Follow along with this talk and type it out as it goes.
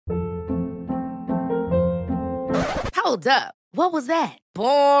Hold up. What was that?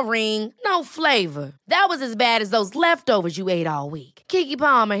 Boring. No flavor. That was as bad as those leftovers you ate all week. Keke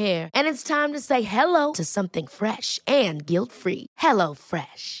Palmer here, and it's time to say hello to something fresh and guilt-free. Hello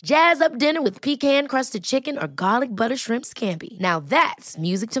Fresh. Jazz up dinner with pecan-crusted chicken or garlic butter shrimp scampi. Now that's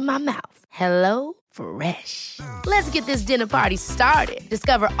music to my mouth. Hello Fresh. Let's get this dinner party started.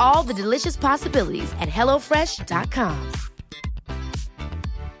 Discover all the delicious possibilities at hellofresh.com.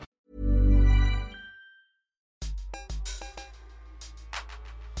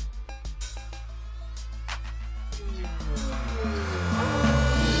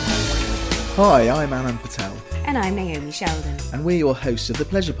 Hi, I'm Amrit Patel. And I'm Naomi Sheldon. And we're your hosts of the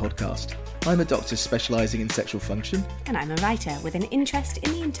Pleasure Podcast. I'm a doctor specialising in sexual function. And I'm a writer with an interest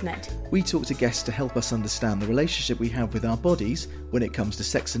in the internet. We talk to guests to help us understand the relationship we have with our bodies when it comes to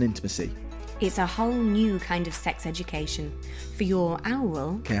sex and intimacy. It's a whole new kind of sex education for your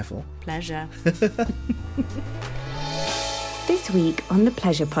owl. Careful. Pleasure. This week on the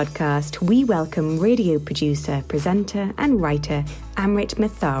Pleasure Podcast, we welcome radio producer, presenter and writer Amrit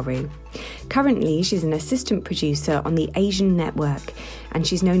Matharu. Currently, she's an assistant producer on the Asian Network, and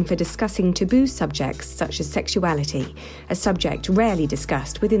she's known for discussing taboo subjects such as sexuality, a subject rarely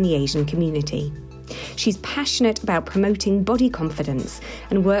discussed within the Asian community. She's passionate about promoting body confidence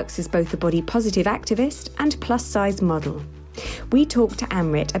and works as both a body positive activist and plus-size model. We talked to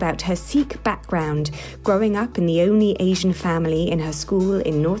Amrit about her Sikh background, growing up in the only Asian family in her school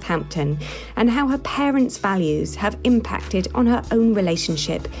in Northampton, and how her parents' values have impacted on her own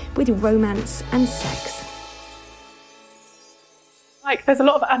relationship with romance and sex. Like, there's a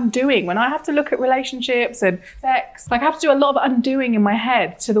lot of undoing when I have to look at relationships and sex. Like, I have to do a lot of undoing in my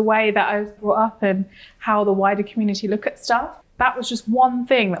head to the way that I was brought up and how the wider community look at stuff. That was just one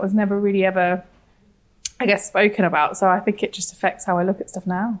thing that was never really ever, I guess, spoken about. So I think it just affects how I look at stuff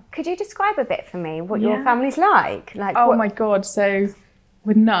now. Could you describe a bit for me what your family's like? My God. So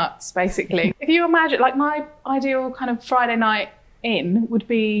we're nuts, basically. If you imagine, like, my ideal kind of Friday night in would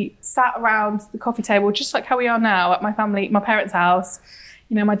be sat around the coffee table, just like how we are now at my parents' house.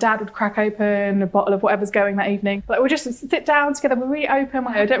 You know, my dad would crack open a bottle of whatever's going that evening. But we'll just sit down together. We're really open.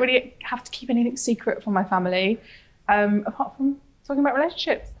 I don't really have to keep anything secret from my family, apart from talking about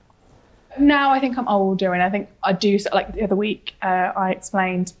relationships. Now I think I'm older, and I think I do, like the other week, I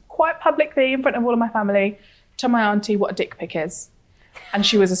explained quite publicly in front of all of my family to my auntie what a dick pic is. And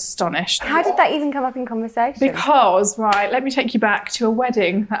she was astonished. How did that even come up in conversation? Because, right, let me take you back to a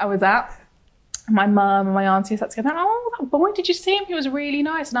wedding that I was at. My mum and my auntie sat together. Oh, that boy, did you see him? He was really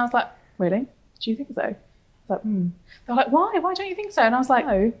nice. And I was like, really? Do you think so? I was like, They were like, why? Why don't you think so? And I was like,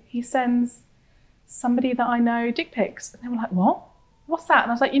 no, he sends somebody that I know dick pics. And they were like, what? What's that?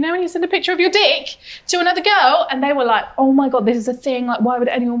 And I was like, you know when you send a picture of your dick to another girl? And they were like, oh my God, this is a thing. Like, why would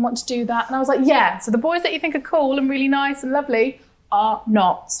anyone want to do that? And I was like, yeah. So the boys that you think are cool and really nice and lovely are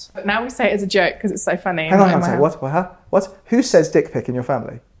not. But now we say it as a joke because it's so funny. Hang on, what? Who says dick pic in your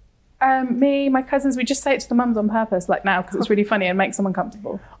family? Me, my cousins, we just say it to the mums on purpose, like now, because it's really funny and makes them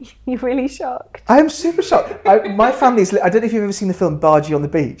uncomfortable. You're really shocked. I am super shocked. My family's, I don't know if you've ever seen the film Bargee on the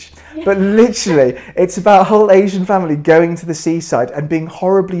Beach, but literally it's about a whole Asian family going to the seaside and being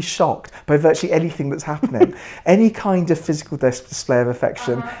horribly shocked by virtually anything that's happening. Any kind of physical display of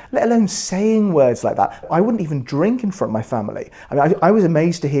affection, let alone saying words like that. I wouldn't even drink in front of my family. I mean, I was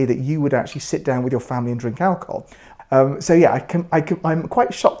amazed to hear that you would actually sit down with your family and drink alcohol. I'm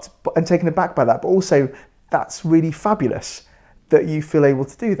quite shocked and taken aback by that, but also that's really fabulous that you feel able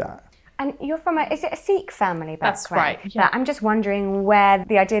to do that. And you're from is it a Sikh family background? That's right, yeah. I'm just wondering where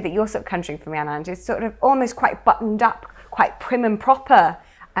the idea that you're sort of conjuring for me, Anand, is sort of almost quite buttoned up, quite prim and proper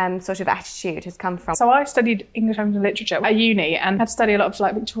sort of attitude has come from. So I studied English language and literature at uni and had to study a lot of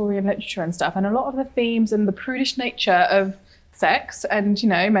like Victorian literature and stuff, and a lot of the themes and the prudish nature of sex and, you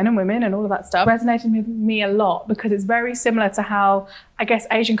know, men and women and all of that stuff resonated with me a lot because it's very similar to how, I guess,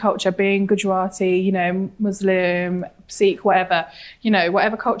 Asian culture, being Gujarati, you know, Muslim, Sikh, whatever, you know,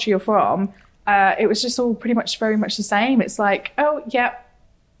 whatever culture you're from, it was just all pretty much very much the same. It's like, oh, yeah,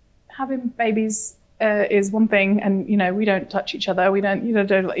 having babies is one thing, and, you know, we don't touch each other. We don't,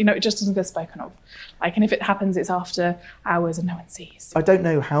 it just doesn't get spoken of. Like, and if it happens, it's after hours and no one sees. I don't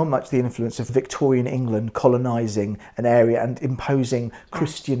know how much the influence of Victorian England colonising an area and imposing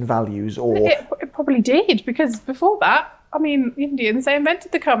Christian values or... It probably did, because before that, I mean, the Indians, they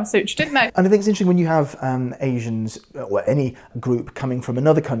invented the Kama Sutra, didn't they? And I think it's interesting when you have Asians, or any group coming from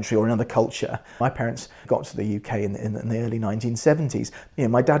another country or another culture. My parents got to the UK in the early 1970s. You know,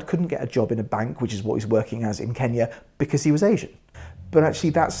 my dad couldn't get a job in a bank, which is what he's working as in Kenya, because he was Asian. But actually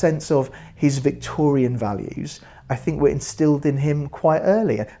that sense of his Victorian values I think were instilled in him quite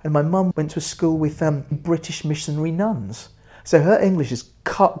early. And my mum went to a school with British missionary nuns. So her English is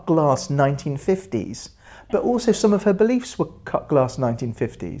cut glass 1950s, but also some of her beliefs were cut glass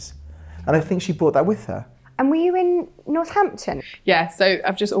 1950s. And I think she brought that with her. And were you in Northampton? Yeah, so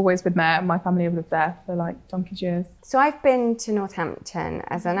I've just always been there. My family have lived there for like donkey's years. So I've been to Northampton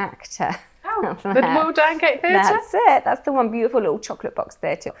as an actor. Oh, the Will Dangate Theatre? That's it. That's the one, beautiful little chocolate box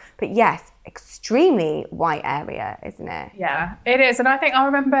theatre. But yes, extremely white area, isn't it? Yeah, it is. And I think I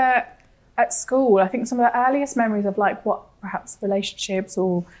remember at school, I think some of the earliest memories of like what perhaps relationships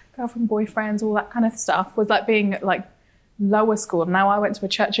or girlfriend, boyfriends, all that kind of stuff was like being at like lower school. Now I went to a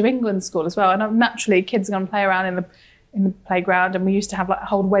Church of England school as well, and naturally kids are going to play around in the playground, and we used to have like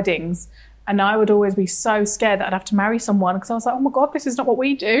hold weddings, and I would always be so scared that I'd have to marry someone because I was like, oh my god, this is not what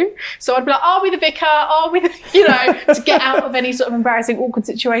we do. So I'd be like, are we the vicar, are we the, to get out of any sort of embarrassing awkward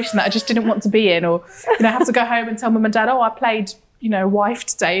situation that I just didn't want to be in, or have to go home and tell mum and dad, oh, I played wife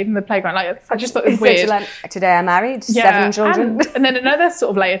today in the playground. Like, I just thought it was weird. Today I'm married, 7 children. And then another sort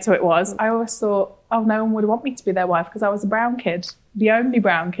of layer to it was, I always thought, oh, no one would want me to be their wife because I was a brown kid, the only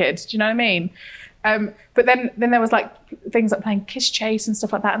brown kid. Do you know what I mean? But then there was like things like playing kiss chase and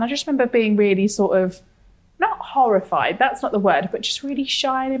stuff like that. And I just remember being really sort of, not horrified, that's not the word, but just really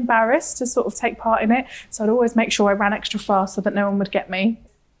shy and embarrassed to sort of take part in it. So I'd always make sure I ran extra fast so that no one would get me.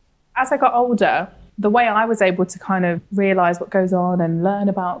 As I got older, the way I was able to kind of realise what goes on and learn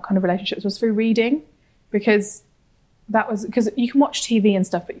about kind of relationships was through reading, because you can watch TV and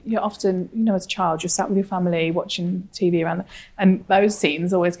stuff, but you're often, as a child, you're sat with your family watching TV around, and those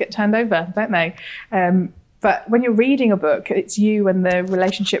scenes always get turned over, don't they? But when you're reading a book, it's you and the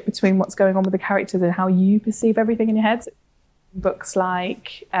relationship between what's going on with the characters and how you perceive everything in your head. Books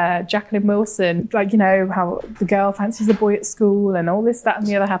like Jacqueline Wilson, like, how the girl fancies the boy at school and all this, that and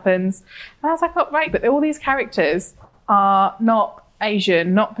the other happens. And I was like, oh, right, but all these characters are not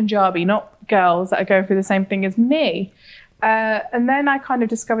Asian, not Punjabi, not girls that are going through the same thing as me. And then I kind of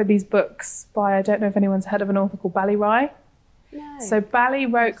discovered these books by, I don't know if anyone's heard of an author called Bally Rai. No. So Bally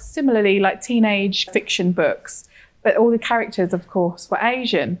wrote similarly like teenage fiction books, but all the characters, of course, were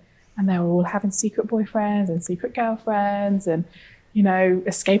Asian. And they were all having secret boyfriends and secret girlfriends and,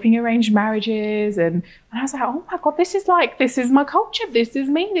 escaping arranged marriages. And I was like, oh my God, this is my culture. This is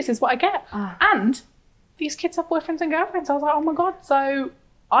me. This is what I get. And these kids have boyfriends and girlfriends. I was like, oh my God, so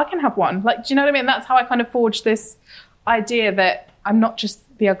I can have one. Like, do you know what I mean? That's how I kind of forged this idea that I'm not just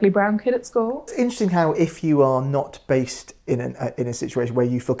the ugly brown kid at school. It's interesting how if you are not based in a situation where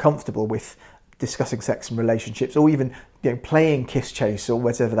you feel comfortable with discussing sex and relationships, or even playing kiss chase or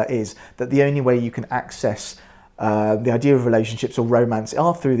whatever that is, that the only way you can access the idea of relationships or romance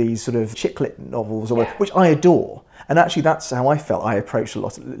are through these sort of chick lit novels, which I adore. And actually that's how I felt I approached a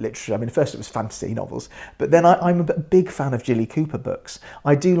lot of literature. I mean, first it was fantasy novels, but then I'm a big fan of Jilly Cooper books.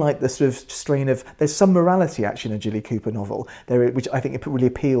 I do like the sort of strain of, there's some morality actually in a Jilly Cooper novel, which I think it really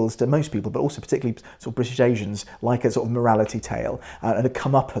appeals to most people, but also particularly sort of British Asians, like a sort of morality tale and a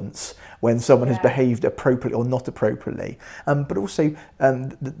comeuppance when someone has behaved appropriately or not appropriately. But also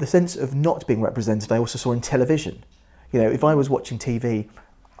the sense of not being represented I also saw in television. If I was watching TV,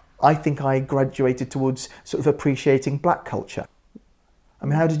 I think I graduated towards sort of appreciating black culture. I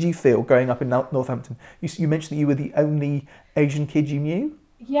mean, how did you feel growing up in Northampton? You mentioned that you were the only Asian kid you knew?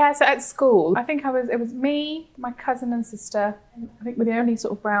 Yeah, so at school, I think it was me, my cousin and sister. I think we're the only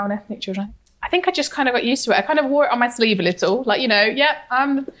sort of brown ethnic children. I think I just kind of got used to it. I kind of wore it on my sleeve a little. Like,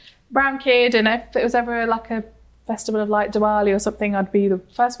 I'm the brown kid, and if it was ever like a festival of like Diwali or something, I'd be the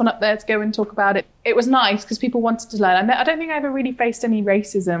first one up there to go and talk about it. It was nice because people wanted to learn. And I don't think I ever really faced any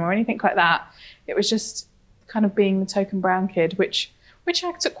racism or anything like that. It was just kind of being the token brown kid, which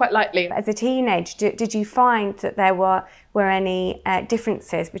I took quite lightly. As a teenager, did you find that there were any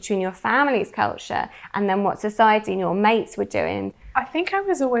differences between your family's culture and then what society and your mates were doing? I think I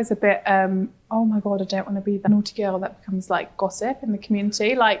was always a bit, oh my God, I don't want to be the naughty girl that becomes like gossip in the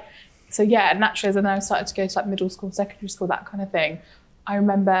community. So yeah, naturally, as I started to go to like middle school, secondary school, that kind of thing, I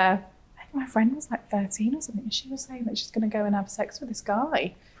remember, I think my friend was like 13 or something, and she was saying that she's going to go and have sex with this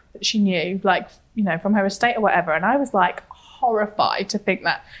guy that she knew, from her estate or whatever. And I was like horrified to think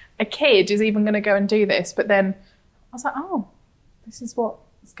that a kid is even going to go and do this. But then I was like, oh, this is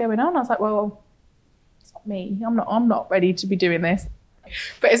what's going on. I was like, well, it's not me. I'm not ready to be doing this.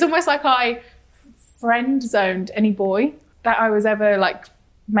 But it's almost like I friend zoned any boy that I was ever like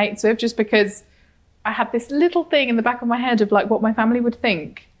mates with, just because I had this little thing in the back of my head of like what my family would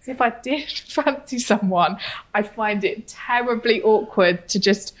think. So if I did fancy someone, I find it terribly awkward to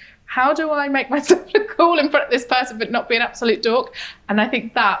just how do I make myself look cool in front of this person but not be an absolute dork? And I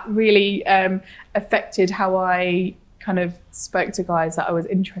think that really affected how I kind of spoke to guys that I was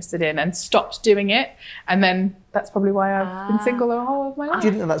interested in and stopped doing it. And then that's probably why I've been single the whole of my life. Do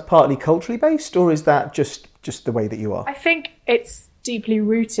you think that's partly culturally based, or is that just the way that you are? I think it's deeply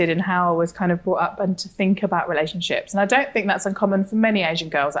rooted in how I was kind of brought up and to think about relationships. And I don't think that's uncommon for many Asian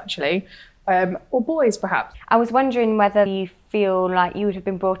girls, actually. Or boys, perhaps. I was wondering whether you feel like you would have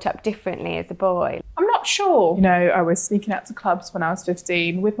been brought up differently as a boy. I'm not sure. You know, I was sneaking out to clubs when I was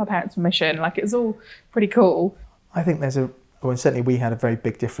 15 with my parents' permission. Like, it was all pretty cool. I think certainly we had a very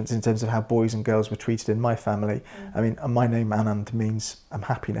big difference in terms of how boys and girls were treated in my family. I mean, my name Anand means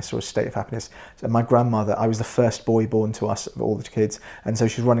happiness, or a state of happiness. So my grandmother, I was the first boy born to us of all the kids, and so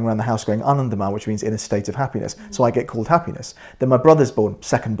she was running around the house going Anandama, which means in a state of happiness. So I get called happiness. Then my brother's born,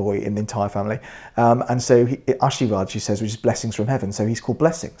 second boy in the entire family, and so Ashirvad, she says, which is blessings from heaven. So he's called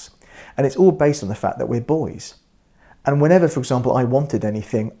Blessings, and it's all based on the fact that we're boys. And whenever, for example, I wanted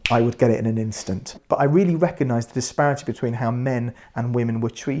anything, I would get it in an instant. But I really recognised the disparity between how men and women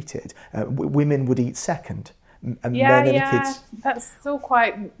were treated. Women would eat second, and men and the kids... That's still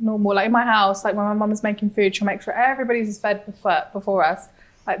quite normal. Like in my house, like when my mum is making food, she'll make sure everybody's fed before us.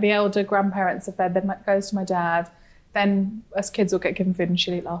 Like the elder grandparents are fed, then it goes to my dad. Then us kids will get given food and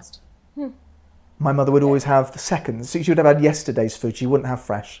she'll eat last. My mother would always have the seconds. So she would have had yesterday's food, she wouldn't have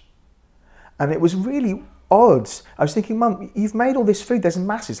fresh. And it was really odd. I was thinking, Mum, you've made all this food, there's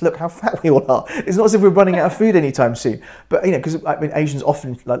masses, look how fat we all are. It's not as if we're running out of food anytime soon. But, you know, because I mean, Asians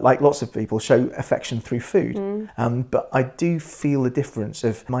often, like lots of people, show affection through food. But I do feel the difference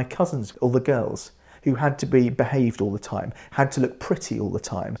of my cousins, all the girls, who had to be behaved all the time, had to look pretty all the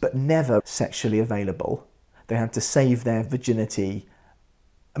time, but never sexually available. They had to save their virginity.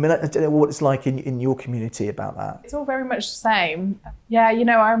 I mean, I don't know what it's like in your community about that. It's all very much the same. Yeah, you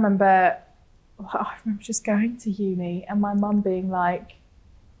know, I remember just going to uni and my mum being like,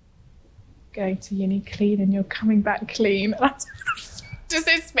 going to uni clean and you're coming back clean. Does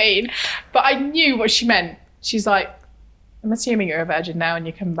this mean? But I knew what she meant. She's like, I'm assuming you're a virgin now and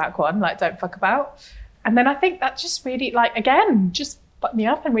you're coming back one, like, don't fuck about. And then I think that just really, like, again, just buttoned me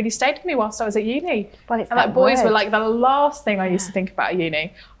up and really stayed with me whilst I was at uni. Well, it's and like boys were like the last thing I used to think about at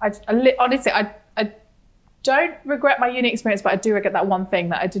uni. Honestly, I don't regret my uni experience, but I do regret that one thing,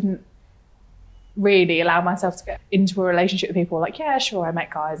 that I didn't really allow myself to get into a relationship with people. Like, yeah, sure, I met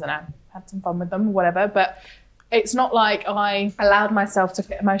guys and I had some fun with them or whatever, but it's not like I allowed myself to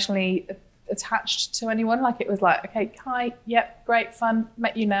get emotionally attached to anyone. Like, it was like, okay, hi, yep, great, fun,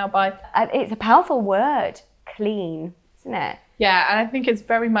 met you now, bye. It's a powerful word, clean, isn't it? Yeah, and I think it's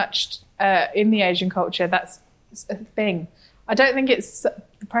very much in the Asian culture, that's a thing. I don't think it's,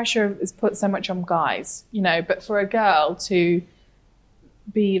 the pressure is put so much on guys, you know, but for a girl to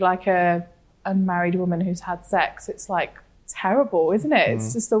be like a unmarried woman who's had sex, it's like terrible, isn't it?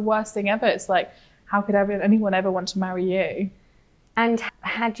 It's just the worst thing ever. It's like, how could anyone ever want to marry you? And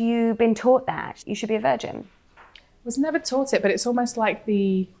had you been taught that you should be a virgin? Was never taught it, but it's almost like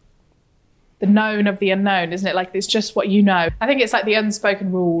the known of the unknown, isn't it? Like, it's just what you know. I think it's like the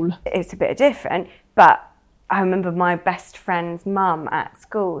unspoken rule. It's a bit different, but I remember my best friend's mum at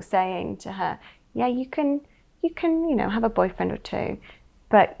school saying to her, yeah, you can, you know, have a boyfriend or two,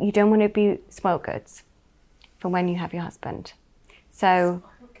 but you don't want to be spoiled goods for when you have your husband. So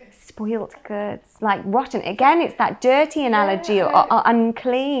spoiled goods, like rotten. Again, it's that dirty analogy, or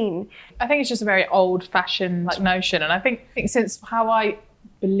unclean. I think it's just a very old-fashioned notion, and I think since how I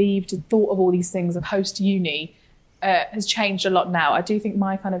believed and thought of all these things post-uni has changed a lot now. I do think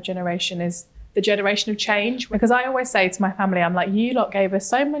my kind of generation is the generation of change, because I always say to my family, I'm like, you lot gave us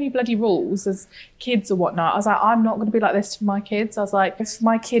so many bloody rules as kids or whatnot. I was like, I'm not going to be like this for my kids. I was like, if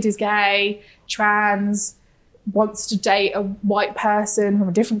my kid is gay, trans, wants to date a white person from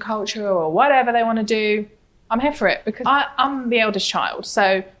a different culture or whatever they want to do, I'm here for it, because I'm the eldest child.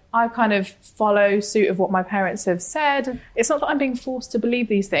 So I kind of follow suit of what my parents have said. It's not that I'm being forced to believe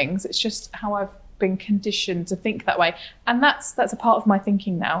these things. It's just how I've been conditioned to think that way. And that's a part of my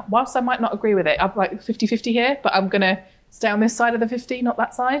thinking now. Whilst I might not agree with it, I'm like 50-50 here, but I'm going to stay on this side of the 50, not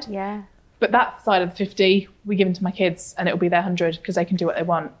that side. Yeah. But that side of the 50, we give them to my kids and it'll be their 100 because they can do what they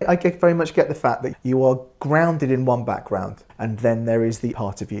want. I very much get the fact that you are grounded in one background, and then there is the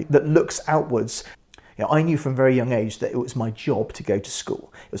part of you that looks outwards. You know, I knew from a very young age that it was my job to go to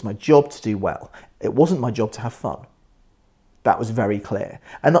school. It was my job to do well. It wasn't my job to have fun. That was very clear.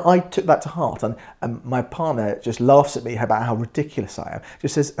 And I took that to heart. And my partner just laughs at me about how ridiculous I am.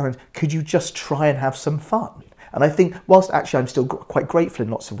 Just says, Aaron, could you just try and have some fun? And I think whilst actually I'm still quite grateful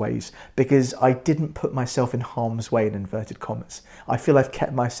in lots of ways, because I didn't put myself in harm's way in inverted commas. I feel I've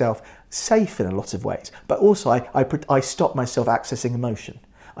kept myself safe in a lot of ways, but also I stopped myself accessing emotion.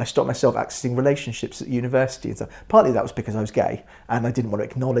 I stopped myself accessing relationships at university and stuff. Partly that was because I was gay and I didn't want to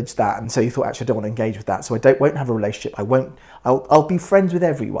acknowledge that, and so you thought, actually I don't want to engage with that, so I won't have a relationship. I'll be friends with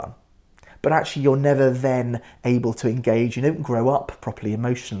everyone. But actually you're never then able to engage. You don't grow up properly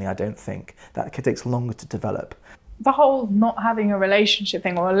emotionally, I don't think. That takes longer to develop. The whole not having a relationship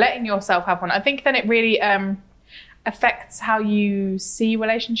thing or letting yourself have one, I think then it really affects how you see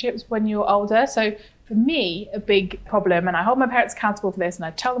relationships when you're older. So for me, a big problem, and I hold my parents accountable for this and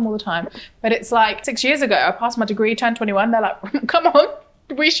I tell them all the time, but it's like 6 years ago, I passed my degree, turned 21, they're like, come on,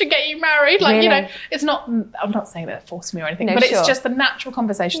 we should get you married. Like, really? It's not, I'm not saying that they're forcing me or anything, but it's just a natural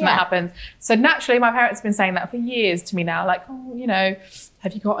conversation that happens. So naturally, my parents have been saying that for years to me now, like, oh,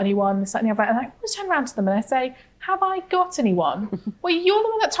 have you got anyone, this, that, and the other. And I always turn around to them and I say, have I got anyone? Well, you're the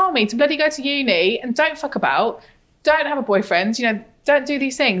one that told me to bloody go to uni and don't fuck about, don't have a boyfriend, don't do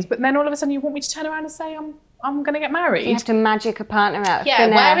these things. But then all of a sudden you want me to turn around and say, I'm going to get married. So you have to magic a partner out. Yeah,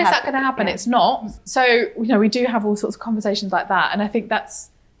 where is that going to happen? Yeah. It's not. So, we do have all sorts of conversations like that. And I think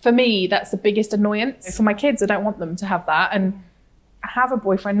for me, that's the biggest annoyance. For my kids, I don't want them to have that. And have a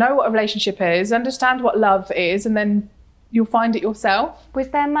boyfriend, know what a relationship is, understand what love is, and then you'll find it yourself. Was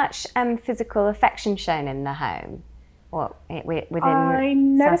there much physical affection shown in the home? Or within I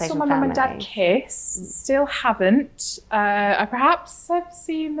never South saw Asian my mum and dad families? kiss. Still haven't. I perhaps have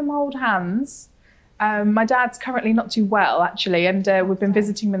seen them hold hands. My dad's currently not too well, actually, and we've been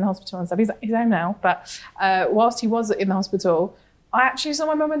visiting him in the hospital and stuff. He's home now, but whilst he was in the hospital, I actually saw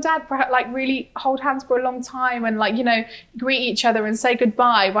my mum and dad really hold hands for a long time and greet each other and say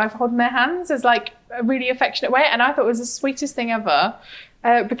goodbye by holding their hands as like a really affectionate way. And I thought it was the sweetest thing ever.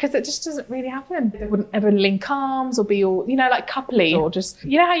 Because it just doesn't really happen. They wouldn't ever link arms or be all, like coupley or just,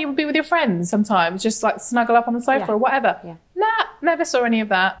 how you would be with your friends sometimes, just like snuggle up on the sofa or whatever. Yeah. Nah, never saw any of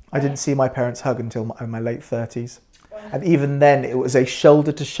that. I didn't see my parents hug until my late 30s. And even then it was a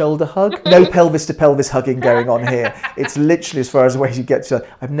shoulder to shoulder hug. No pelvis to pelvis hugging going on here. It's literally as far as away as you get to.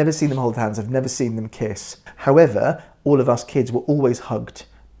 I've never seen them hold hands. I've never seen them kiss. However, all of us kids were always hugged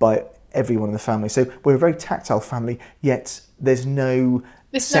by everyone in the family. So we're a very tactile family, yet there's no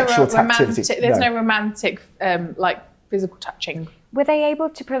sexual activity. There's no romantic, physical touching. Were they able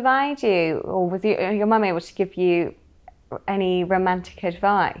to provide you, or was your mum able to give you any romantic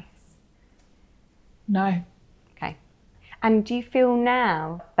advice? No. Okay. And do you feel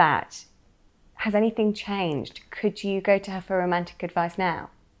now that, has anything changed? Could you go to her for romantic advice now?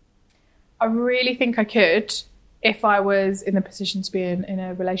 I really think I could. If I was in a position to be in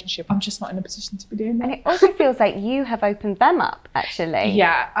a relationship. I'm just not in a position to be doing that. And it also feels like you have opened them up, actually.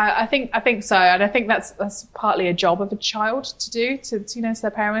 Yeah, I think so. And I think that's partly a job of a child to do, to their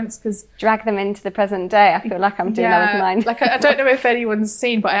parents. Because drag them into the present day. I feel like I'm doing that with mine. I don't know if anyone's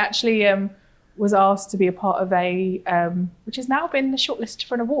seen, but I actually was asked to be a part of which has now been shortlisted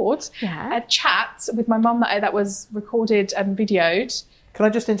for an award, a chat with my mum that was recorded and videoed. Can I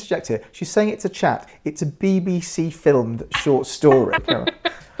just interject here? She's saying it's a chat. It's a BBC filmed short story. So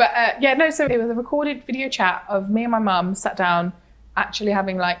it was a recorded video chat of me and my mum sat down actually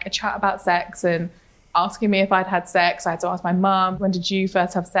having like a chat about sex and asking me if I'd had sex. I had to ask my mum, when did you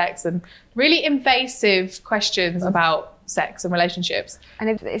first have sex? And really invasive questions about sex and relationships. And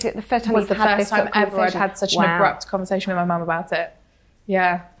is it the first time you've had this sort of conversation? It was the first time ever I'd had such an abrupt conversation with my mum about it.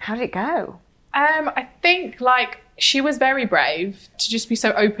 Yeah. How did it go? I think she was very brave to just be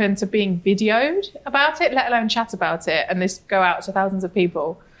so open to being videoed about it, let alone chat about it, and this go out to thousands of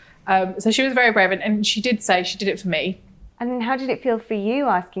people. So she was very brave, and she did say she did it for me. And how did it feel for you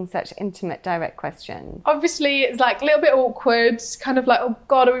asking such intimate, direct questions? Obviously, it's like a little bit awkward, kind of like, oh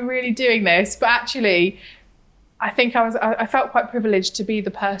God, are we really doing this? But actually, I think I felt quite privileged to be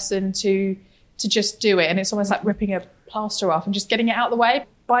the person to just do it. And it's almost like ripping a plaster off and just getting it out of the way.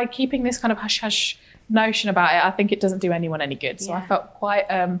 By keeping this kind of hush-hush notion about it, I think it doesn't do anyone any good. So I felt quite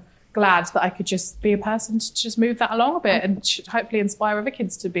glad that I could just be a person to just move that along a bit and hopefully inspire other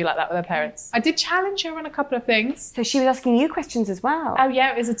kids to be like that with their parents. I did challenge her on a couple of things. So she was asking you questions as well? Oh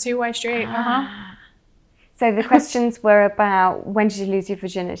yeah, it was a two-way street. So the questions were about, when did you lose your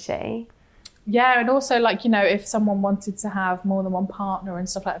virginity? Yeah, and also if someone wanted to have more than one partner and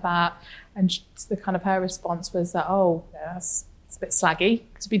stuff like that, and the kind of her response was that, it's a bit slaggy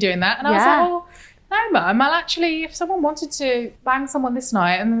to be doing that. And I was like, oh, no, Mum, I'll actually, if someone wanted to bang someone this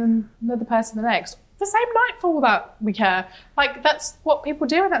night and then another person the next, the same night for all that we care. That's what people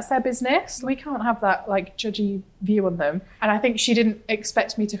do and that's their business. We can't have that judgy view on them. And I think she didn't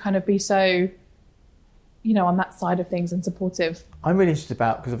expect me to kind of be so on that side of things and supportive. I'm really interested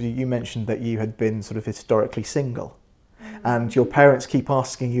about, because you mentioned that you had been sort of historically single. And your parents keep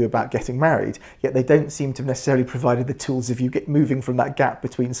asking you about getting married, yet they don't seem to have necessarily provided the tools of you moving from that gap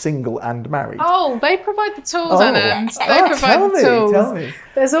between single and married. Oh, they provide the tools, Anand. They provide the tools. Tell me.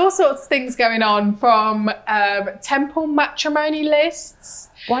 There's all sorts of things going on, from temple matrimony lists.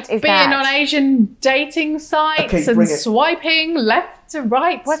 What is being that? on Asian dating sites and swiping left to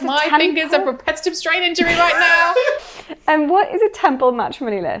right. What's My fingers have repetitive strain injury right now. And what is a temple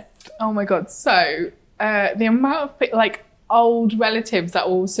matrimony list? Oh my God. So the amount of old relatives that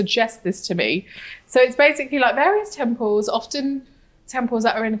will suggest this to me. So it's basically like various temples, often temples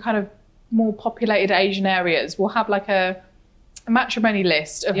that are in kind of more populated Asian areas, will have like a matrimony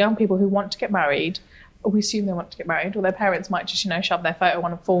list of young people who want to get married. Or we assume they want to get married, or their parents might just, shove their photo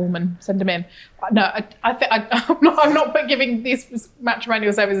on a form and send them in. But no, I'm not giving these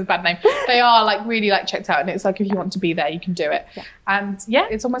matrimonial services a bad name. They are really checked out, and it's like, if you want to be there, you can do it. Yeah. And yeah,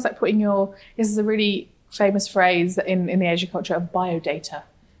 it's almost like this is a really famous phrase in the Asian culture of biodata.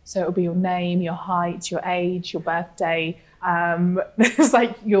 So it'll be your name, your height, your age, your birthday. There's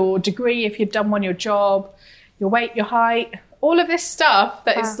your degree, if you've done one, your job, your weight, your height, all of this stuff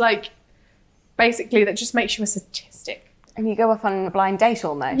that is basically that just makes you a statistic. And you go off on a blind date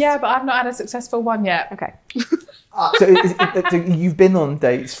almost. Yeah, but I've not had a successful one yet. Okay. So you've been on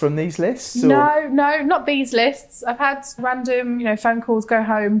dates from these lists? Or? No, not these lists. I've had random, phone calls, go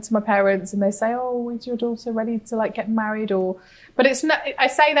home to my parents, and they say, "Oh, is your daughter ready to get married?" But it's not. I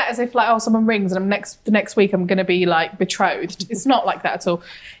say that as if someone rings and the next week I'm going to be betrothed. It's not like that at all.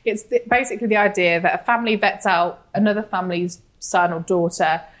 It's basically the idea that a family vets out another family's son or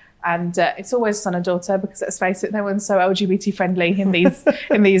daughter. And it's always son and daughter, because let's face it, no one's so LGBT friendly in these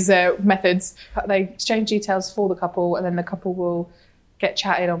methods. They exchange details for the couple, and then the couple will get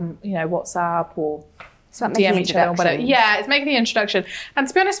chatted on WhatsApp or DM each other or whatever. Yeah, it's making the introduction. And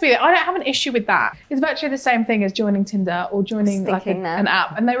to be honest with you, I don't have an issue with that. It's virtually the same thing as joining Tinder or joining an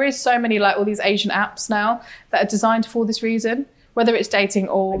app. And there is so many all these Asian apps now that are designed for this reason. Whether it's dating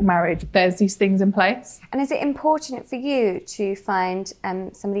or marriage, there's these things in place. And is it important for you to find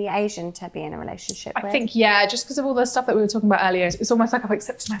somebody Asian to be in a relationship with? I think, yeah, just because of all the stuff that we were talking about earlier, it's almost like I've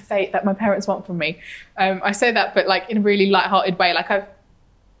accepted my fate that my parents want from me. I say that, but in a really lighthearted way.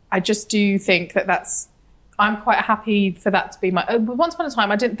 I just do think I'm quite happy for that to be my... Once upon a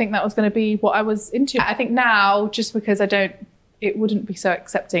time, I didn't think that was going to be what I was into. I think now, just because it wouldn't be so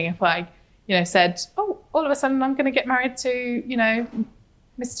accepting if I... said, oh, all of a sudden I'm going to get married to,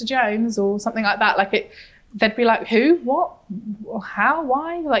 Mr. Jones or something like that. They'd be like, who, what, how,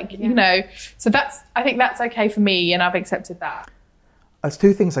 why? So I think that's okay for me, and I've accepted that. There's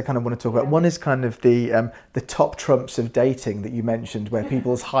two things I kind of want to talk about. One is kind of the top trumps of dating that you mentioned, where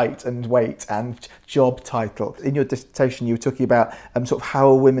people's height and weight and job title. In your dissertation, you were talking about sort of how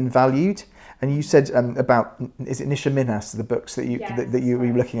are women valued. And you said about, is it Nisha Minhas, the books that you were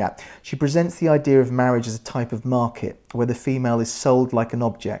looking at? She presents the idea of marriage as a type of market where the female is sold like an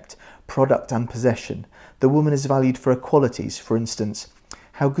object, product and possession. The woman is valued for her qualities, for instance,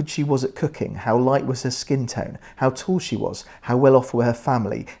 how good she was at cooking, how light was her skin tone, how tall she was, how well off were her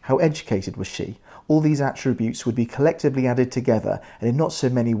family, how educated was she. All these attributes would be collectively added together, and in not so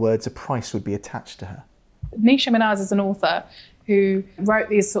many words, a price would be attached to her. Nisha Minhas is an author who wrote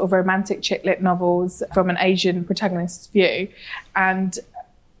these sort of romantic chick lit novels from an Asian protagonist's view. And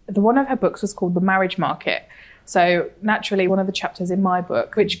one of her books was called The Marriage Market. So naturally, one of the chapters in my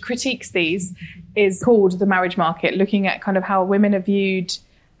book, which critiques these, is called The Marriage Market, looking at kind of how women are viewed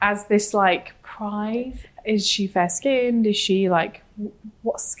as this prize. Is she fair-skinned? Is she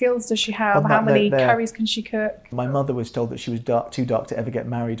what skills does she have? How many curries can she cook? My mother was told that she was too dark to ever get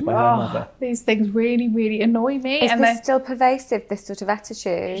married by her mother. These things really, really annoy me. Is this still pervasive, this sort of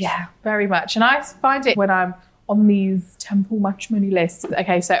attitude? Yeah, very much. And I find it when I'm on these temple matrimony lists.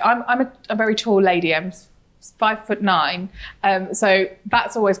 Okay, so I'm a very tall lady. I'm 5'9". So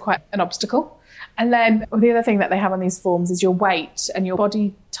that's always quite an obstacle. And then the other thing that they have on these forms is your weight and your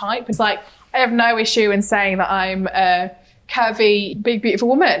body type. It's I have no issue in saying that I'm a curvy, big, beautiful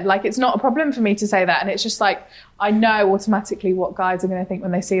woman. It's not a problem for me to say that. And it's just I know automatically what guys are going to think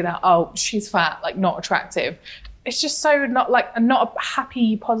when they see that. Oh, she's fat, not attractive. It's just so not a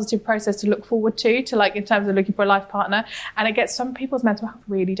happy, positive process to look forward to in terms of looking for a life partner. And it gets some people's mental health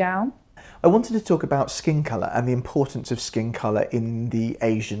really down. I wanted to talk about skin colour and the importance of skin colour in the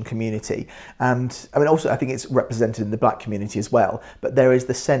Asian community. And I mean, also I think it's represented in the black community as well, but there is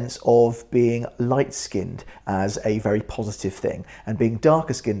the sense of being light-skinned as a very positive thing and being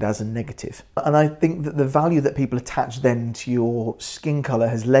darker-skinned as a negative. And I think that the value that people attach then to your skin colour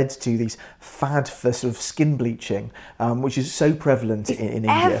has led to these fad for sort of skin bleaching, which is so prevalent in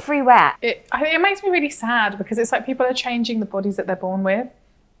India. Everywhere. It makes me really sad because it's like people are changing the bodies that they're born with.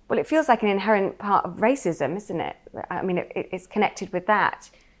 Well, it feels like an inherent part of racism, isn't it? I mean, it's connected with that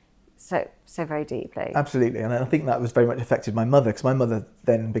so very deeply. Absolutely, and I think that was very much affected my mother, because my mother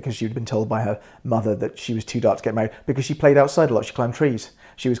then, because she'd been told by her mother that she was too dark to get married, because she played outside a lot, she climbed trees,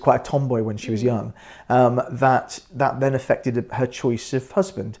 she was quite a tomboy when she was young, that then affected her choice of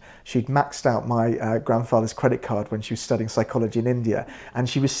husband. She'd maxed out my grandfather's credit card when she was studying psychology in India, and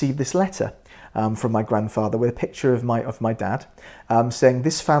she received this letter from my grandfather with a picture of my dad, saying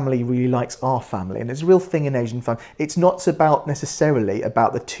this family really likes our family. And it's a real thing in Asian family. It's not necessarily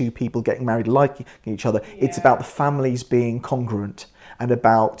about the two people getting married liking each other. Yeah. It's about the families being congruent and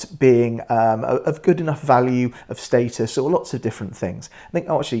about being of good enough value, of status, or lots of different things. I think,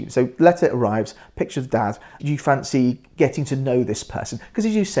 so letter arrives, picture of dad. Do you fancy getting to know this person? Because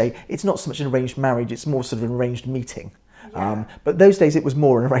as you say, it's not so much an arranged marriage, it's more sort of an arranged meeting. Yeah. But those days it was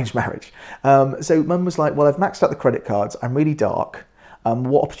more an arranged marriage. So mum was like, well, I've maxed out the credit cards, I'm really dark,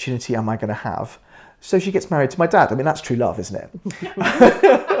 what opportunity am I going to have? So she gets married to my dad. I mean, that's true love, isn't it?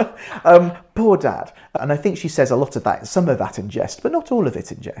 Poor dad. And I think she says a lot of that, some of that in jest, but not all of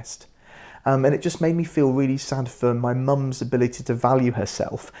it in jest. And it just made me feel really sad for my mum's ability to value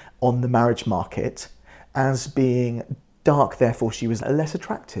herself on the marriage market as being dark, therefore she was less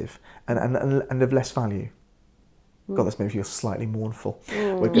attractive and of less value. God, that's made me feel slightly mournful.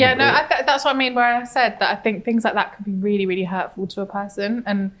 That's what I mean where I said that I think things like that can be really, really hurtful to a person.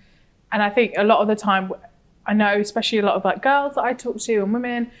 And I think a lot of the time, I know, especially a lot of like girls that I talk to and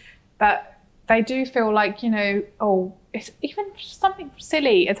women, that they do feel like, it's even something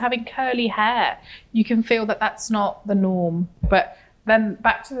silly as having curly hair. You can feel that that's not the norm. But then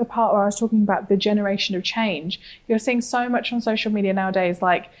back to the part where I was talking about the generation of change, you're seeing so much on social media nowadays,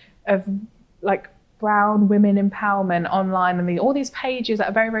 of brown women empowerment online and all these pages that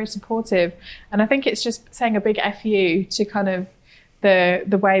are very, very supportive. And I think it's just saying a big F you to kind of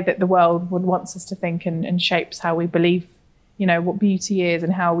the way that the world wants us to think and shapes how we believe, what beauty is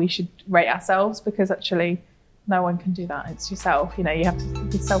and how we should rate ourselves, because actually no one can do that. It's yourself. You have to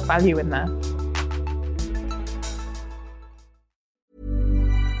put self-value in there.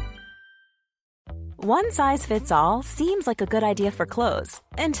 One size fits all seems like a good idea for clothes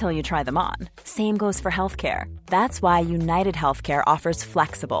until you try them on. Same goes for healthcare. That's why United Healthcare offers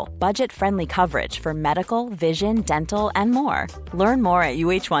flexible, budget-friendly coverage for medical, vision, dental, and more. Learn more at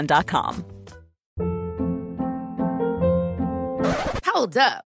uh1.com. Hold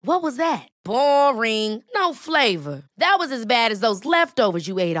up. What was that? Boring. No flavor. That was as bad as those leftovers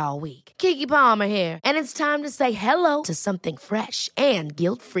you ate all week. Keke Palmer here, and it's time to say hello to something fresh and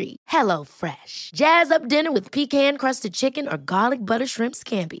guilt-free. Hello Fresh. Jazz up dinner with pecan-crusted chicken or garlic butter shrimp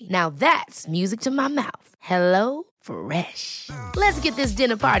scampi. Now that's music to my mouth. Hello Fresh. Let's get this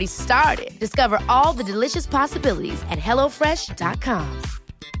dinner party started. Discover all the delicious possibilities at hellofresh.com.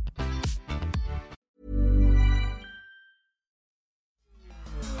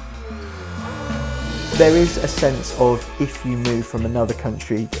 There is a sense of, if you move from another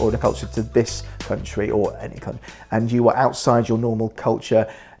country or the culture to this country or any country, and you are outside your normal culture,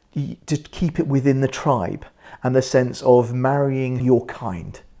 to keep it within the tribe, and the sense of marrying your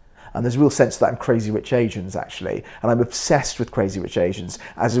kind. And there's a real sense of that in Crazy Rich Asians, actually. And I'm obsessed with Crazy Rich Asians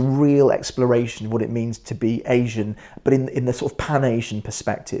as a real exploration of what it means to be Asian, but in the sort of pan-Asian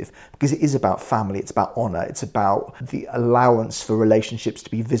perspective. Because it is about family, it's about honour, it's about the allowance for relationships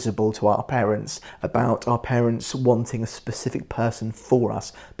to be visible to our parents, about our parents wanting a specific person for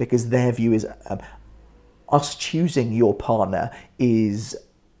us, because their view is us choosing your partner is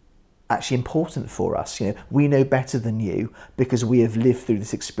actually important for us. We know better than you because we have lived through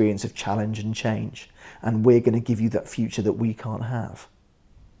this experience of challenge and change, and we're going to give you that future that we can't have.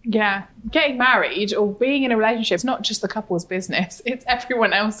 Yeah, getting married or being in a relationship is not just the couple's business, it's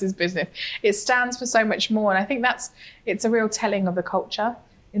everyone else's business. It stands for so much more, and I think it's a real telling of the culture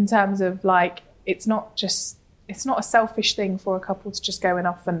in terms of it's not a selfish thing for a couple to just going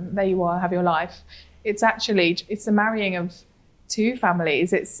off and there you are, have your life. It's the marrying of two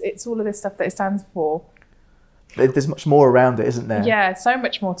families. It's all of this stuff that it stands for. There's much more around it, isn't there? Yeah, so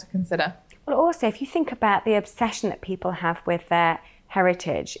much more to consider. Well, also, if you think about the obsession that people have with their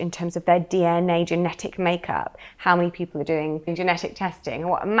heritage in terms of their DNA genetic makeup, how many people are doing genetic testing, and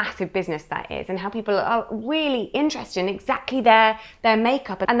what a massive business that is, and how people are really interested in exactly their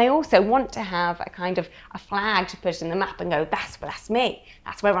makeup. And they also want to have a kind of a flag to put in the map and go, that's me,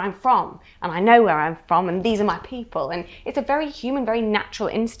 that's where I'm from, and I know where I'm from, and these are my people. And it's a very human, very natural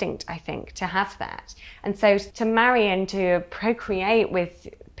instinct, I think, to have that. And so to marry and to procreate with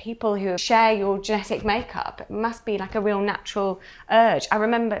people who share your genetic makeup, it must be like a real natural urge. I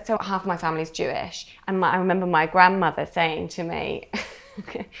remember, so half my family's Jewish, and I remember my grandmother saying to me,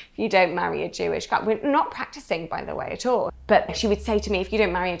 if you don't marry a Jewish guy, we're not practicing, by the way, at all, but she would say to me, if you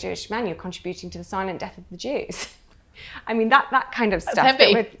don't marry a Jewish man, you're contributing to the silent death of the Jews. I mean, that kind of stuff.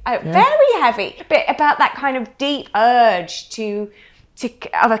 Heavy. Very heavy, but about that kind of deep urge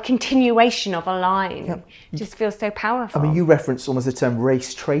of a continuation of a line. Just feels so powerful. I mean, you referenced almost the term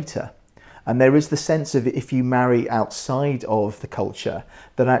race traitor, and there is the sense of if you marry outside of the culture,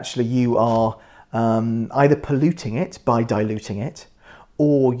 that actually you are either polluting it by diluting it,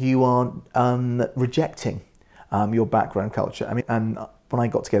 or you are rejecting your background culture. I mean, and when I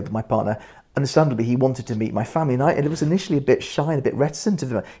got together with my partner, understandably, he wanted to meet my family, and it was initially a bit shy and a bit reticent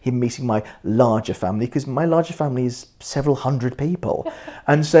of him meeting my larger family, because my larger family is several hundred people.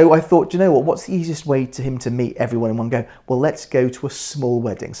 And so I thought, do you know what, what's the easiest way to him to meet everyone in one go? Well, let's go to a small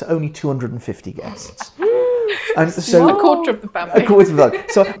wedding, so only 250 guests. And so a quarter of the family. A quarter of the family.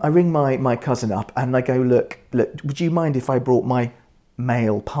 So I ring my cousin up and I go, look, would you mind if I brought my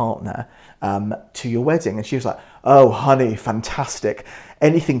male partner to your wedding? And she was like, oh honey, fantastic,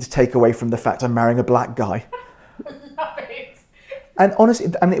 anything to take away from the fact I'm marrying a black guy. Love it. And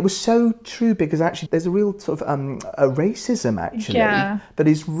honestly, and it was so true, because actually there's a real sort of a racism actually that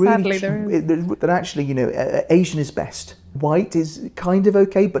is really that actually, you know, Asian is best, white is kind of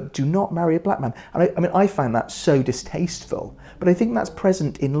okay, but do not marry a black man. And I mean I found that so distasteful, but I think that's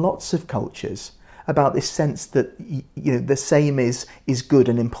present in lots of cultures, about this sense that, you know, the same is good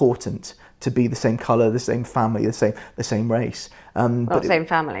and important, to be the same colour, the same family, the same race. Not same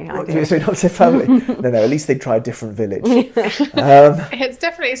family. Not the same family. No, at least they'd try a different village. It's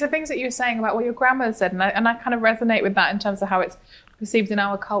the things that you were saying about what your grandmother said, and I kind of resonate with that in terms of how it's perceived in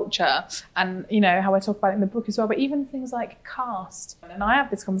our culture, and, you know, how I talk about it in the book as well, but even things like caste. And I have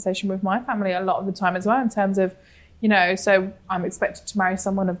this conversation with my family a lot of the time as well, in terms of, you know, so I'm expected to marry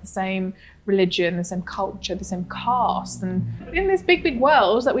someone of the same religion, the same culture, the same caste. And in this big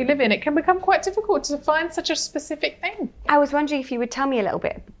world that we live in, it can become quite difficult to find such a specific thing. I was wondering if you would tell me a little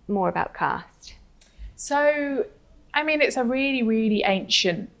bit more about caste. So, I mean, it's a really, really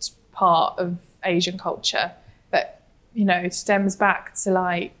ancient part of Asian culture that, you know, stems back to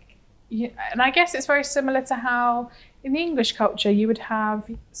and I guess it's very similar to how in the English culture you would have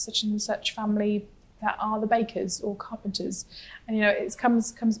such and such family that are the bakers or carpenters, and, you know, it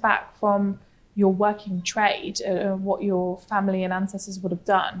comes back from your working trade, what your family and ancestors would have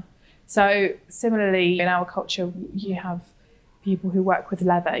done. So similarly, in our culture, you have people who work with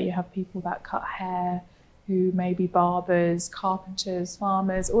leather, you have people that cut hair, who may be barbers, carpenters,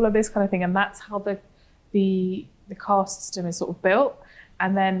 farmers, all of this kind of thing, and that's how the caste system is sort of built.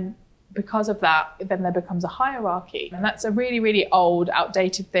 And then because of that, then there becomes a hierarchy, and that's a really, really old,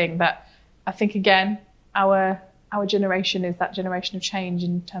 outdated thing that I think, again, our generation is that generation of change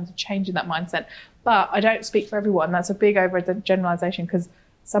in terms of changing that mindset. But I don't speak for everyone. That's a big overgeneralization, because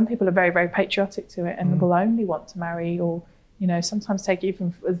some people are very, very patriotic to it and will only want to marry, or, you know, sometimes take it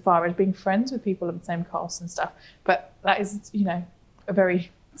even as far as being friends with people of the same caste and stuff. But that is, you know, a very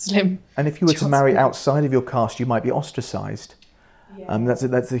slim. And if you were to marry outside of your caste, you might be ostracised. Yeah.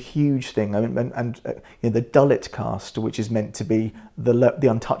 That's a huge thing. I mean, and you know, the Dalit caste, which is meant to be the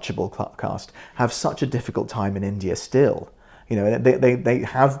untouchable caste, have such a difficult time in India still. You know, they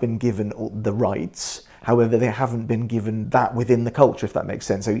have been given the rights. However, they haven't been given that within the culture, if that makes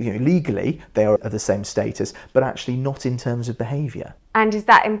sense. So, you know, legally they are of the same status, but actually not in terms of behaviour. And is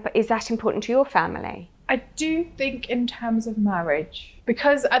that important to your family? I do think in terms of marriage,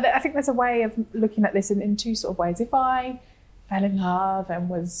 because I think there's a way of looking at this in two sort of ways. If I fell in love and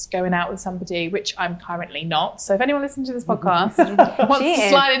was going out with somebody, which I'm currently not. So if anyone listening to this podcast wants to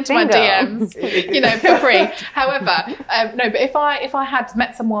slide into my DMs, you know, feel free. However, no, but if I had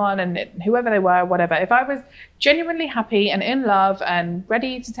met someone, and whoever they were, whatever, if I was genuinely happy and in love and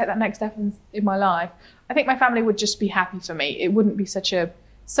ready to take that next step in my life, I think my family would just be happy for me. It wouldn't be such a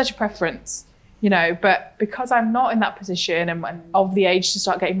preference. You know, but because I'm not in that position and of the age to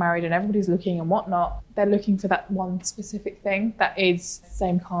start getting married, and everybody's looking and whatnot, they're looking for that one specific thing that is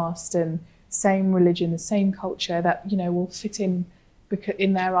same caste and same religion, the same culture that, you know, will fit in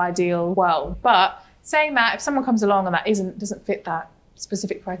their ideal world. But saying that, if someone comes along and that doesn't fit that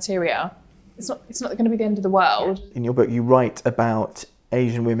specific criteria, it's not going to be the end of the world. In your book, you write about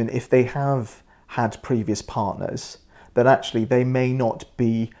Asian women, if they have had previous partners, that actually they may not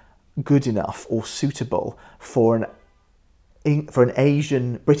be good enough or suitable for an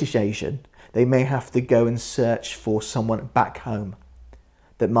Asian, British Asian. They may have to go and search for someone back home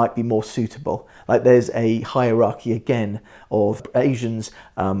that might be more suitable. Like there's a hierarchy again of Asians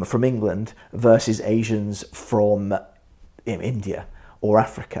from England versus Asians from India or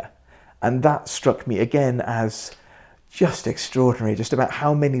Africa. And that struck me again as just extraordinary, just about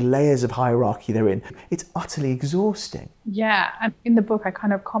how many layers of hierarchy they're in. It's utterly exhausting. Yeah, and in the book I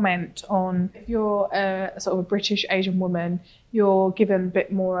kind of comment on, if you're a sort of a British Asian woman, you're given a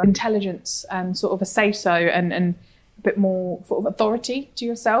bit more intelligence and sort of a say-so and a bit more sort of authority to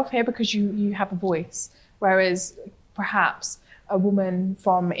yourself here because you have a voice. Whereas perhaps a woman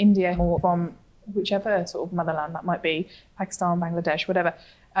from India or from whichever sort of motherland that might be, Pakistan, Bangladesh, whatever,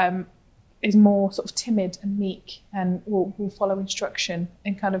 is more sort of timid and meek and will follow instruction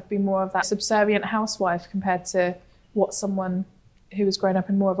and kind of be more of that subservient housewife compared to what someone who has grown up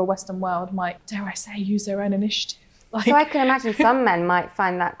in more of a Western world might, dare I say, use their own initiative. So I can imagine some men might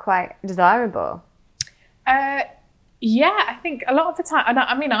find that quite desirable. Yeah, I think a lot of the time, and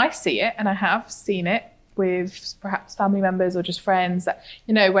I mean, I see it and I have seen it with perhaps family members or just friends that,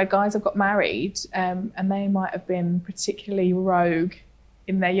 where guys have got married and they might have been particularly rogue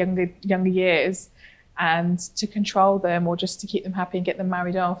in their younger years, and to control them or just to keep them happy and get them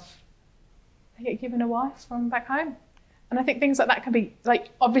married off, they get given a wife from back home. And I think things like that can be, like,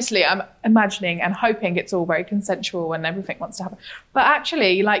 obviously I'm imagining and hoping it's all very consensual and everything wants to happen. But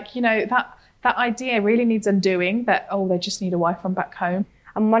actually, that idea really needs undoing, that, they just need a wife from back home.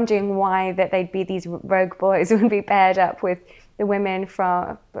 I'm wondering why that they'd be these rogue boys who would be paired up with the women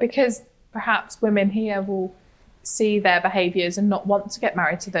from... Because perhaps women here will see their behaviours and not want to get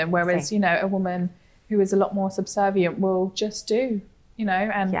married to them, whereas, a woman who is a lot more subservient will just do,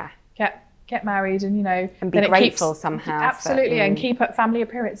 and get married and, and be grateful somehow. Absolutely, and keep up family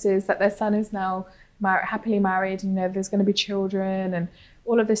appearances that their son is now happily married, there's going to be children and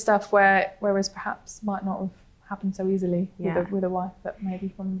all of this stuff, whereas perhaps might not have happened so easily with a wife that may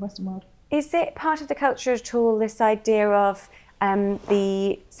be from the Western world. Is it part of the culture at all, this idea of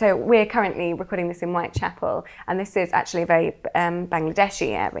so we're currently recording this in Whitechapel, and this is actually a very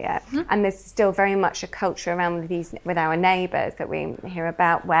Bangladeshi area, and there's still very much a culture around with our neighbours that we hear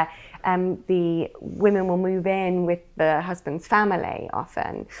about, where the women will move in with the husband's family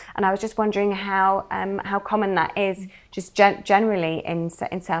often, and I was just wondering how common that is just generally in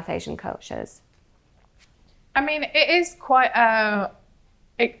South Asian cultures. I mean, it is quite a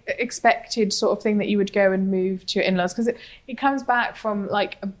expected sort of thing that you would go and move to your in-laws, because it comes back from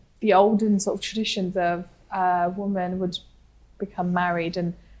like the olden sort of traditions of a woman would become married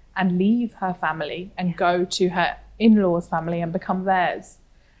and leave her family and go to her in-laws' family and become theirs.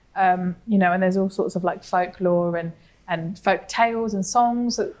 And there's all sorts of like folklore and folk tales and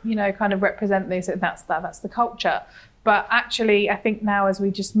songs that, kind of represent this, and that's the culture. But actually, I think now as we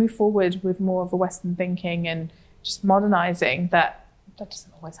just move forward with more of a Western thinking and just modernising, that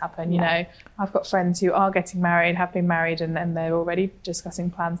doesn't always happen. I've got friends who are getting married, have been married, and then they're already discussing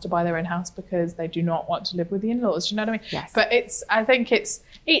plans to buy their own house because they do not want to live with the in-laws. Do you know what I mean? Yes. But I think it's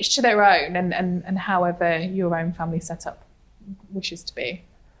each to their own, and however your own family setup wishes to be.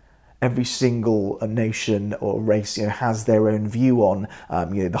 Every single nation or race, has their own view on,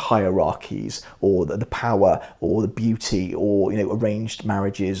 the hierarchies or the power or the beauty or, arranged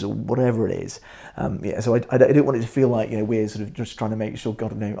marriages or whatever it is. So I don't want it to feel like, we're sort of just trying to make sure,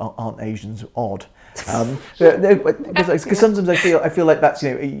 God, no, aren't Asians odd? Because sometimes I feel like that's,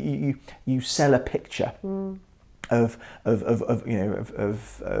 you sell a picture. Of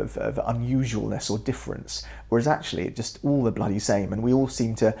unusualness or difference, whereas actually it's just all the bloody same, and we all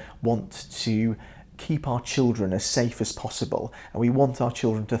seem to want to keep our children as safe as possible, and we want our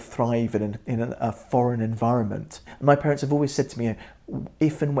children to thrive in a foreign environment. And my parents have always said to me,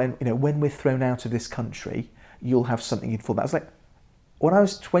 if and when we're thrown out of this country, you'll have something you'd fall back. I was like, when I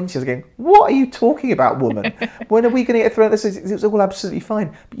was 20, I was going, what are you talking about, woman? When are we going to get thrown out? It's all absolutely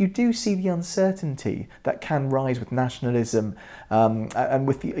fine. But you do see the uncertainty that can rise with nationalism and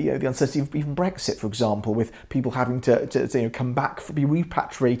with the uncertainty of even Brexit, for example, with people having to come back, be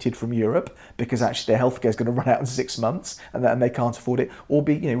repatriated from Europe because actually their healthcare is going to run out in 6 months and they can't afford it, or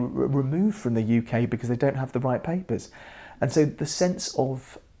be removed from the UK because they don't have the right papers. And so the sense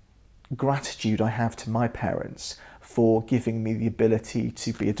of gratitude I have to my parents for giving me the ability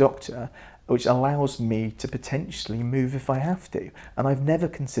to be a doctor, which allows me to potentially move if I have to. And I've never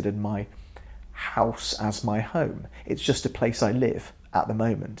considered my house as my home. It's just a place I live. at the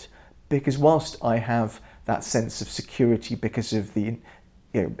moment, because whilst I have that sense of security because of the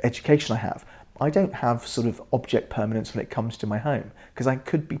education I have, I don't have sort of object permanence when it comes to my home, because I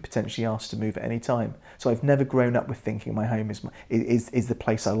could be potentially asked to move at any time. So I've never grown up with thinking my home is the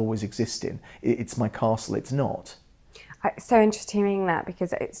place I'll always exist in. It's my castle. It's not. It's so interesting hearing that,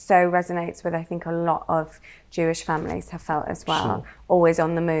 because it so resonates with, I think, a lot of Jewish families have felt as well. Sure. Always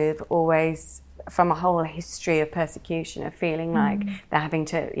on the move, always from a whole history of persecution, of feeling like they're having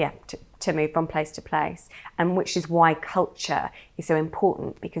to move from place to place, and which is why culture is so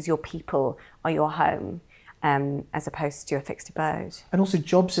important, because your people are your home, as opposed to a fixed abode. And also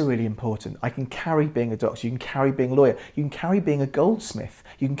jobs are really important. I can carry being a doctor, you can carry being a lawyer, you can carry being a goldsmith,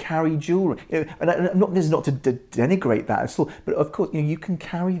 you can carry jewellery. This is not to denigrate that at all, but of course you can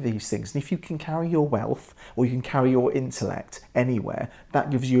carry these things. And if you can carry your wealth, or you can carry your intellect anywhere,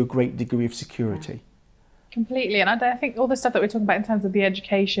 that gives you a great degree of security. Yeah. Completely. And I think all the stuff that we're talking about in terms of the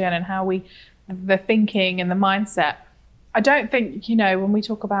education and how the thinking and the mindset, I don't think, when we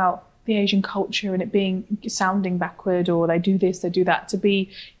talk about the Asian culture and it sounding backward, or they do this, they do that, to be,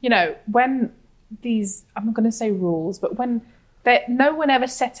 when these, I'm not going to say rules, but when no one ever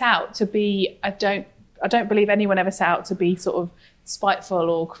set out to be, I don't believe anyone ever set out to be sort of spiteful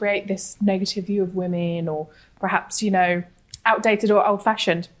or create this negative view of women, or perhaps, outdated or old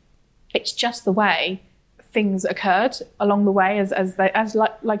fashioned. It's just the way things occurred along the way, as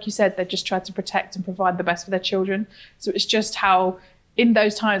like you said, they just tried to protect and provide the best for their children. So it's just how, in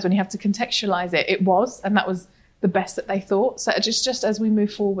those times when you have to contextualize it, it was, and that was the best that they thought. So it's just as we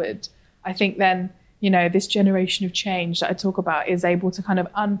move forward, I think then, this generation of change that I talk about is able to kind of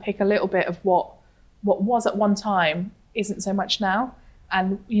unpick a little bit of what was at one time isn't so much now.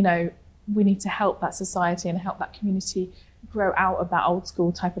 And, we need to help that society and help that community grow out of that old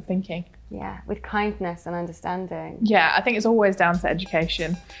school type of thinking. Yeah, with kindness and understanding. Yeah, I think it's always down to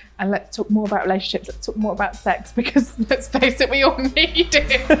education. And let's talk more about relationships, let's talk more about sex, because let's face it, we all need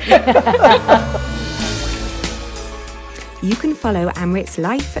it. You can follow Amrit's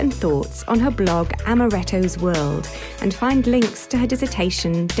life and thoughts on her blog Amaretto's World, and find links to her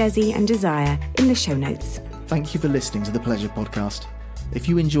dissertation, Desi and Desire, in the show notes. Thank you for listening to the Pleasure Podcast. If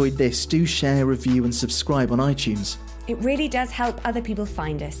you enjoyed this, do share, review and subscribe on iTunes. It really does help other people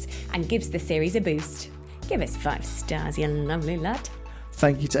find us and gives the series a boost. Give us 5 stars, you lovely lad.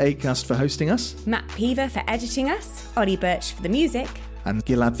 Thank you to Acast for hosting us, Matt Peaver for editing us, Ollie Birch for the music, and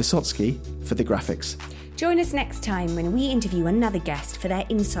Gilad Vysotsky for the graphics. Join us next time when we interview another guest for their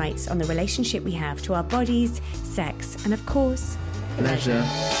insights on the relationship we have to our bodies, sex, and of course, pleasure.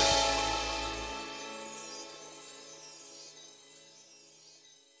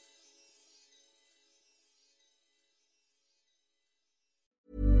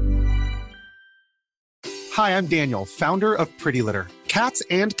 Hi, I'm Daniel, founder of Pretty Litter. Cats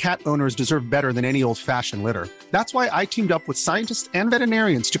and cat owners deserve better than any old-fashioned litter. That's why I teamed up with scientists and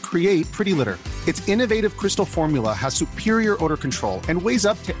veterinarians to create Pretty Litter. Its innovative crystal formula has superior odor control and weighs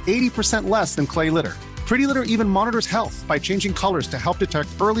up to 80% less than clay litter. Pretty Litter even monitors health by changing colors to help detect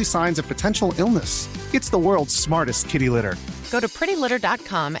early signs of potential illness. It's the world's smartest kitty litter. Go to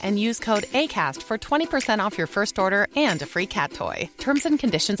prettylitter.com and use code ACAST for 20% off your first order and a free cat toy. Terms and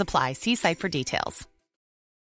conditions apply. See site for details.